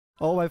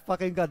Oh my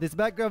fucking god, this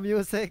background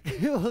music.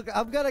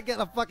 I'm gonna get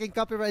a fucking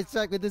copyright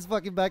strike with this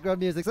fucking background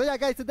music. So yeah,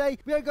 guys, today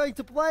we are going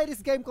to play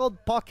this game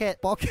called Pocket.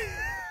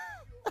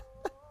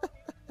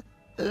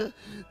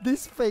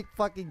 This fake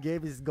fucking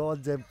game is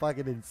goddamn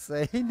fucking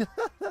insane.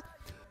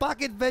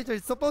 Pocket Venture.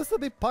 It's supposed to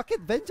be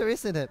Pocket Venture,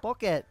 isn't it?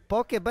 Pocket,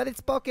 but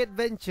it's Pocket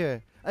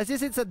Venture. As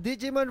if it's a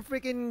Digimon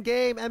freaking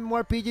game,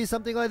 MMORPG,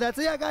 something like that.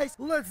 So yeah, guys,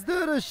 let's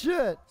do the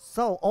shit.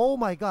 So, oh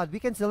my god, we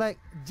can select,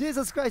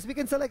 Jesus Christ, we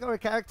can select our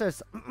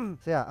characters. So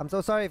yeah, I'm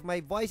so sorry if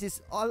my voice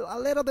is a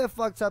little bit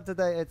fucked up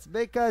today. It's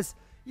because,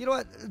 you know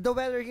what, the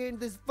weather here in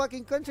this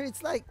fucking country,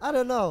 it's like, I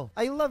don't know.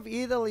 I love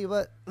Italy,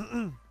 but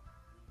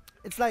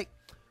it's like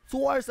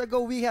 2 hours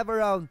ago we have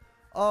around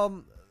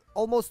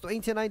almost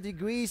 29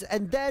 degrees,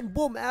 and then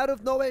boom, out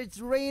of nowhere it's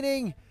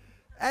raining,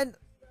 and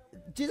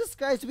Jesus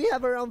Christ, we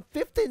have around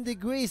 15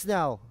 degrees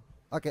now.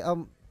 Okay,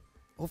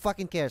 who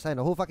fucking cares? I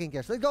know, who fucking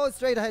cares? Let's go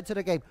straight ahead to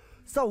the game.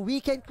 So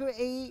we can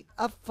create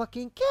a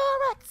fucking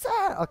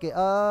character. Okay,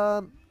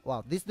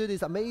 wow, this dude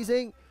is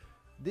amazing.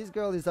 This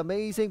girl is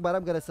amazing, but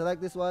I'm gonna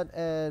select this one,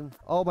 and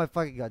oh my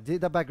fucking god,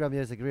 the background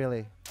music,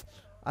 really.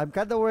 I'm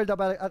kinda worried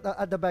about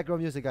at the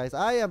background music, guys.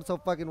 I am so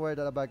fucking worried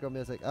at the background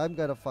music. I'm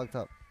gonna fucked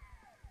up.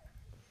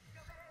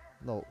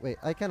 No, wait,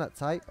 I cannot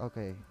type.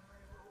 Okay.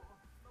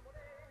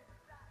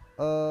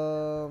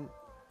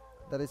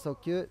 That is so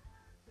cute.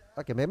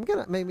 Okay,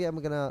 maybe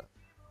I'm gonna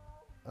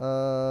I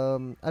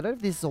don't know if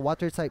this is a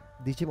water type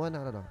Digimon.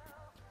 I don't know.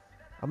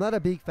 I'm not a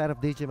big fan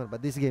of Digimon,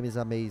 but this game is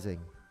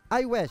amazing.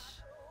 I wish,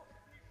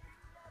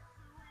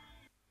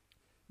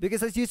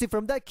 because as you see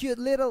from that cute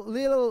little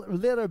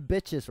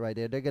bitches right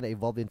there, they're gonna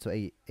evolve into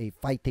a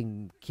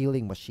fighting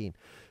killing machine.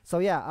 So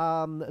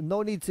yeah,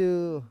 no need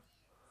to.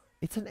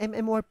 It's an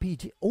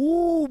MMORPG.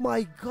 Oh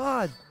my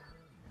god.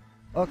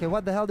 Okay,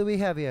 what the hell do we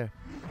have here?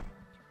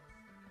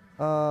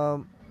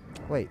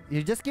 Wait,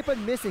 you just keep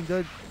on missing,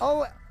 dude.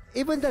 Oh,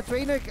 even the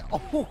trainer.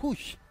 Oh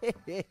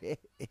shit!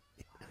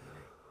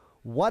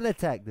 One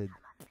attack, dude.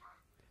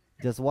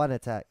 Just one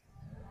attack.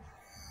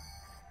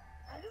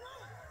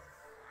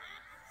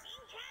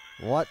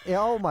 What?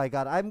 Oh my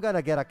god! I'm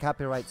gonna get a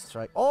copyright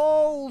strike.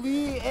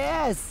 Holy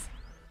yes!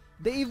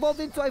 They evolved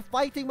into a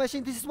fighting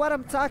machine. This is what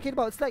I'm talking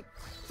about. It's like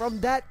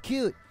from that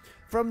cute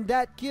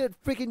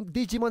freaking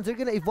Digimons, they're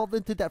gonna evolve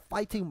into that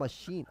fighting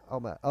machine. Oh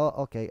my.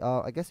 Oh, okay.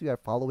 I guess we are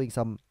following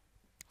some.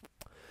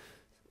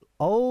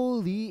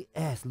 Holy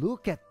s!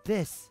 Look at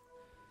this.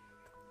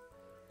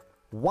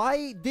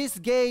 Why this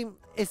game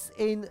is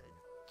in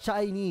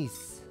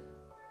Chinese?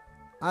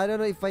 I don't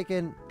know if I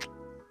can.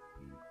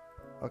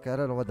 Okay, I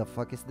don't know what the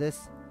fuck is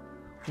this.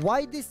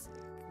 Why this?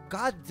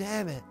 God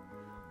damn it!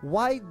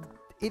 Why?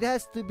 It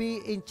has to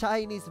be in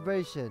Chinese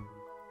version.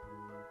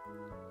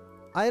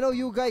 I know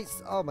you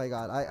guys. Oh my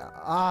god.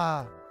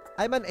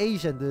 I'm an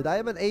Asian, dude. I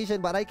am an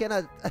Asian, but I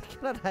cannot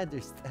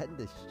understand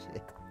this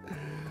shit.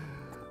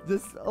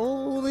 Just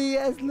holy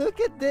yes, look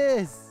at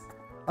this.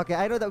 Okay,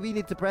 I know that we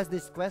need to press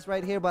this quest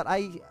right here, but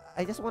I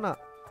just wanna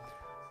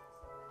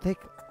take.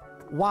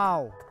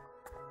 Wow.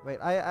 Wait,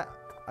 I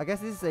guess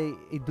this is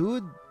a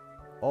dude.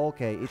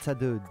 Okay, it's a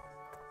dude.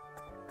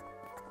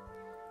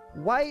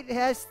 Why it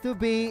has to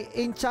be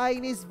in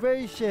Chinese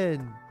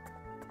version?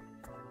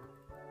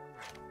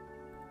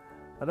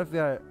 I don't know if we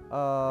are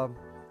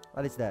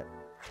what is that?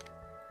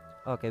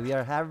 Okay, we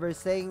are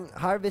harvesting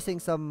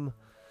something.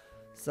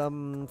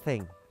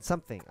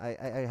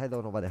 I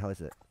don't know what the hell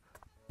is it.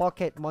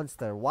 Pocket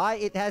monster. Why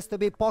it has to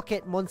be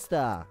pocket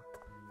monster?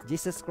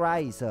 Jesus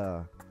Christ.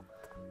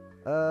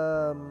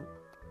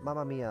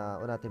 Mamma mia,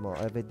 un attimo.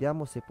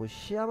 Vediamo se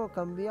possiamo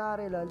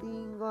cambiare la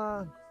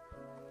lingua.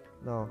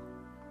 No.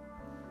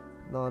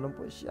 No, non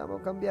possiamo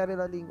cambiare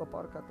la lingua,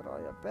 porca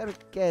troia.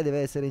 Perché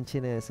deve essere in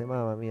cinese?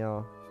 Mamma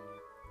mia.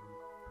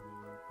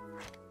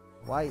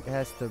 Why it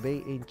has to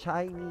be in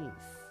Chinese?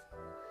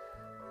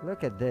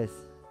 Look at this.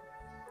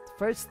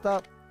 First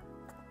up,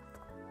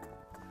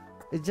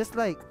 it's just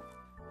like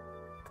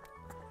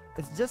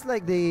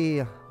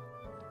the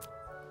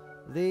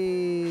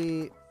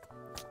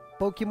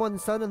Pokemon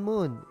Sun and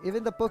Moon.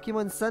 Even the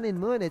Pokemon Sun and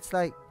Moon, it's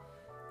like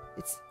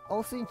it's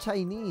also in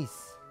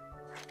Chinese.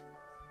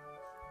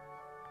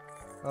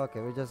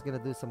 Okay, we're just gonna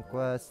do some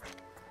quests.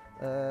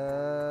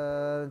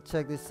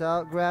 Check this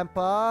out,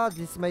 Grandpa.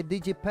 This is my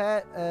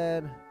Digipet,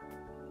 and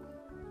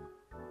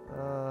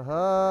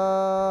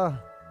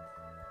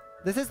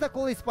this is the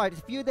coolest part.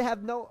 If you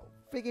have no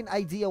freaking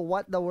idea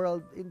what in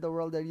the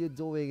world are you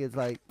doing, it's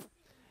like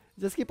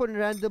just keep on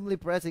randomly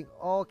pressing.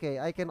 Okay,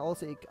 I can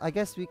also. I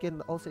guess we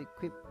can also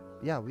equip.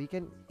 Yeah, we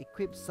can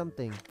equip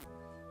something.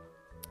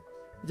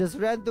 Just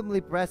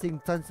randomly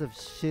pressing tons of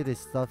shitty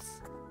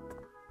stuffs.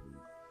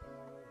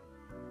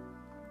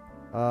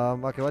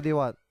 Okay, what do you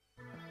want?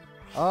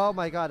 Oh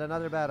my god,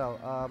 another battle.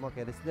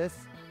 Okay, this.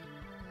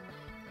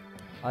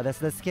 Oh, that's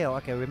the skill.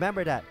 Okay,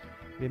 remember that.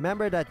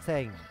 Remember that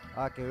thing.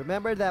 Okay,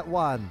 remember that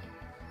one.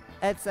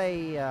 It's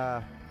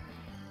a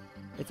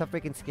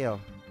freaking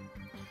skill.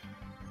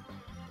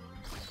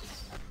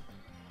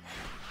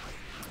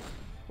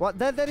 What?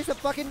 That is a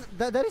fucking.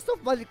 That is so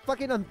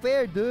fucking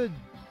unfair, dude.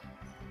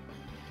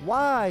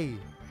 Why?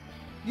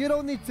 You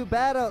don't need to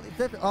battle.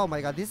 Oh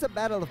my god, this is a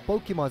battle of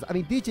Pokemons. I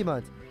mean,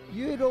 Digimons.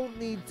 You don't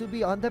need to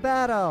be on the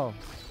battle.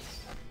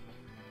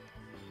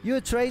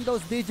 You train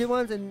those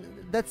Digimons and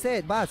that's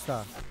it.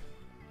 Basta.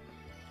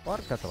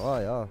 Porca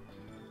troia.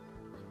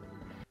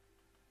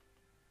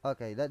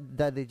 Okay,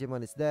 that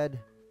Digimon is dead.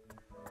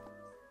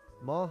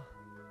 Mo.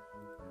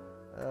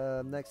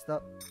 Next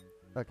up.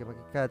 Okay,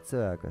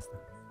 Makikatsu.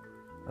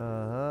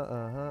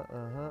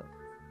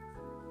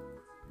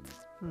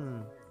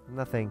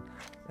 Nothing.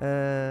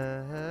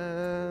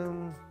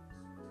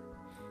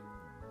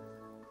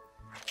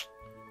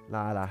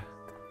 Nah.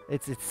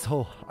 It's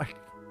so hard.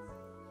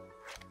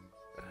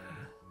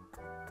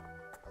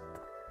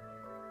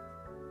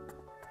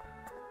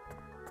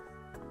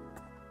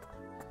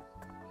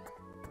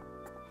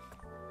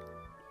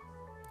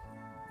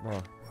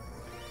 Oh.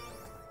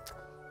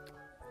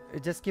 I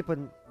just keep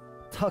on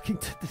talking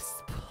to this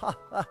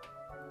spot.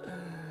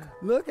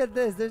 Look at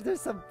this.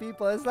 There's some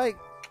people. It's like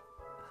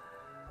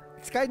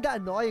it's kind of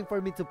annoying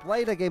for me to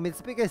play the game.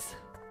 It's because,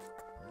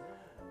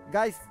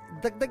 guys,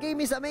 the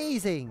game is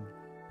amazing.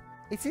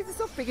 It's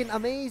so freaking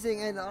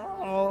amazing, and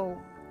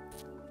oh,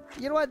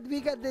 you know what?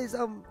 We got this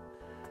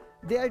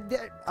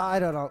I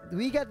don't know.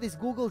 We got this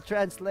Google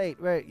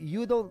Translate where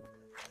you don't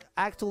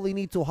actually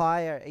need to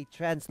hire a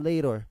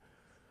translator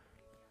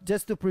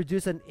just to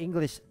produce an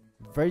English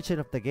version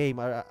of the game.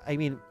 Or I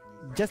mean,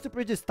 just to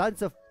produce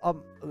tons of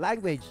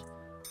language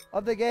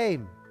of the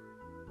game.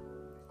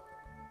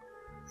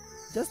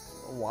 Just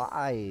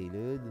why,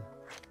 dude?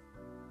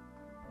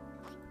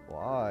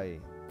 Why?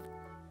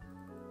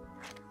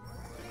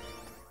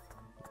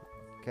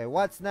 Okay,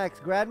 what's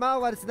next, Grandma?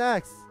 What's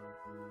next?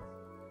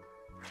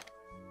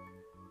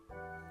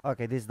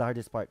 Okay, this is the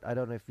hardest part. I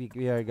don't know if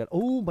we are gonna.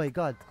 Oh my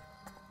god!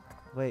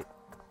 Wait.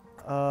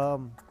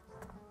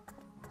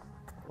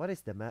 What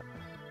is the map?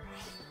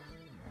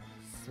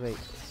 Wait.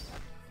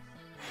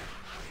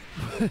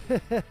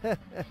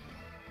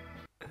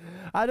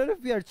 I don't know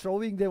if we are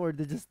throwing them or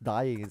they're just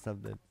dying or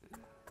something.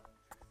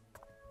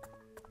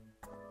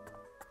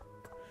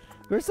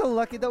 We're so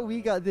lucky that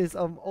we got this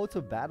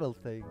auto battle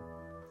thing.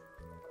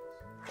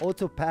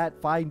 Auto pat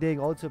finding,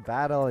 auto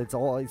battle.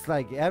 It's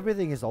like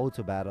everything is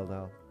auto battle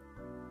now.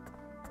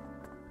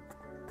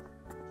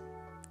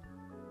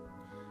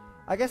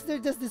 I guess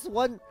there's just this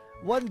one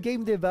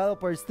game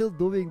developer still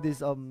doing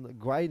this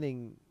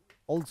grinding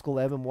old school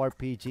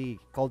MMORPG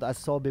called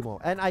Asobimo,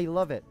 and I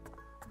love it.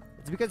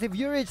 It's because if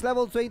you reach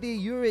level 20,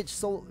 you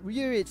reach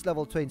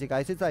level 20,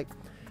 guys. It's like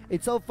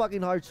it's so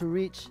fucking hard to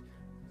reach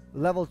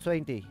level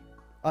 20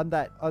 on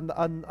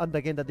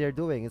the game that they're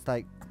doing. It's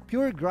like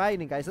pure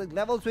grinding, guys. Like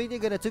level 20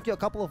 gonna took you a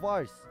couple of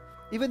hours,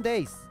 even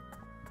days.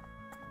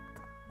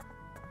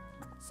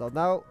 So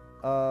now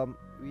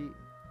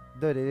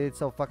dude, it's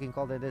so fucking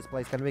cold in this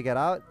place. Can we get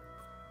out?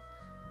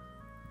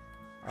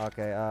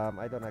 Okay,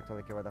 I don't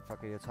actually care what the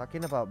fuck are you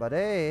talking about, but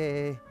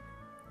hey,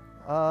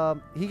 I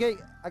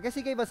guess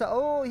he gave us a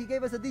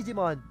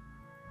Digimon.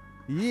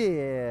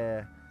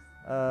 Yeah.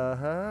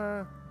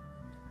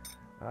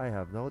 I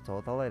have no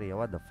total idea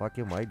what the fuck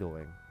am I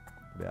doing,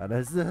 to be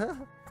honest.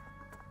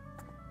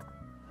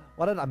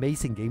 What an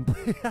amazing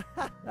gameplay.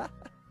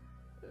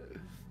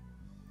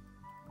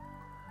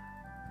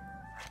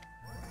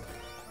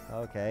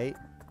 Okay,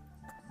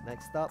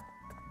 next up.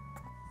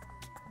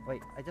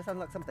 Wait, I just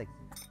unlocked something.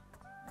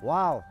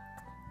 Wow.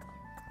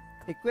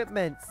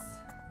 Equipments.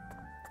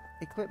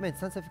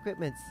 Tons of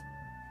equipments.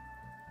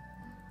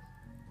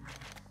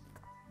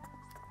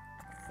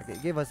 Okay,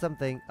 give us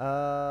something. We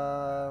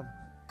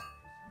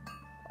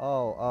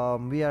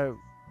are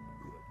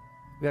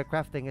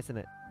crafting, isn't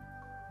it?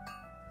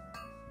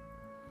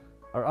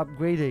 Or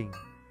upgrading.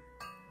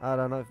 I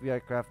don't know if we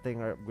are crafting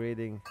or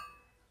upgrading.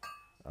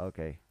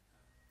 Okay.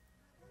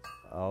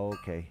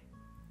 Okay.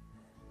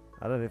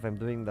 I don't know if I'm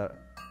doing that.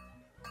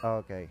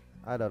 Okay.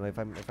 I don't know if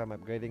I'm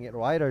upgrading it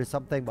right or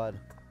something, but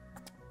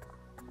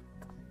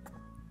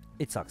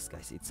it sucks,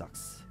 guys. It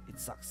sucks. It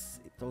sucks.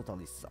 It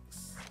totally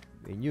sucks.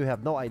 When you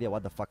have no idea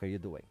what the fuck are you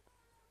doing.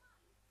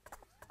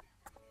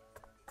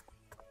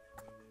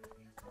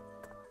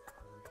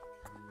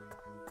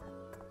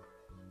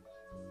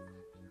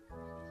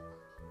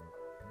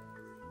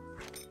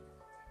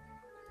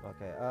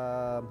 Okay,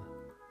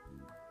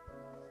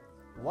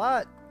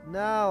 what?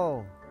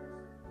 No.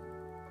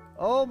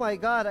 Oh my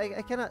god,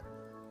 I cannot.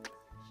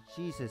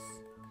 Jesus.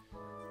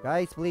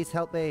 Guys, please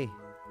help me.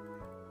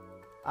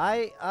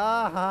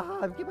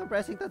 I'm keep on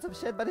pressing tons of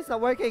shit, but it's not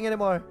working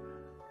anymore.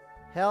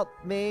 Help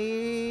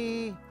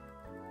me.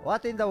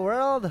 What in the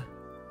world?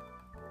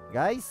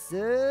 Guys,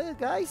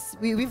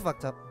 we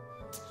fucked up.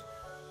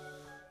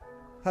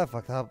 I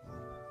fucked up.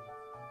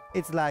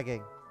 It's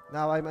lagging.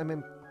 Now I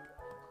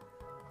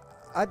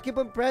keep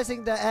on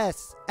pressing the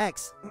X.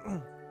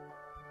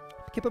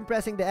 Keep on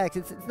pressing the X.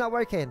 It's not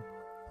working.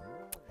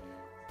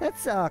 That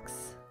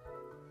sucks.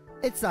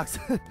 It sucks.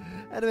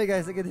 Anyway,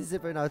 guys, I get this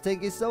it for now.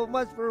 Thank you so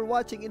much for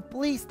watching, and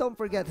please don't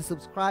forget to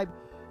subscribe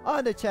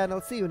on the channel.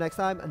 See you next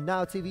time. And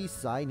Now TV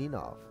signing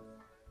off.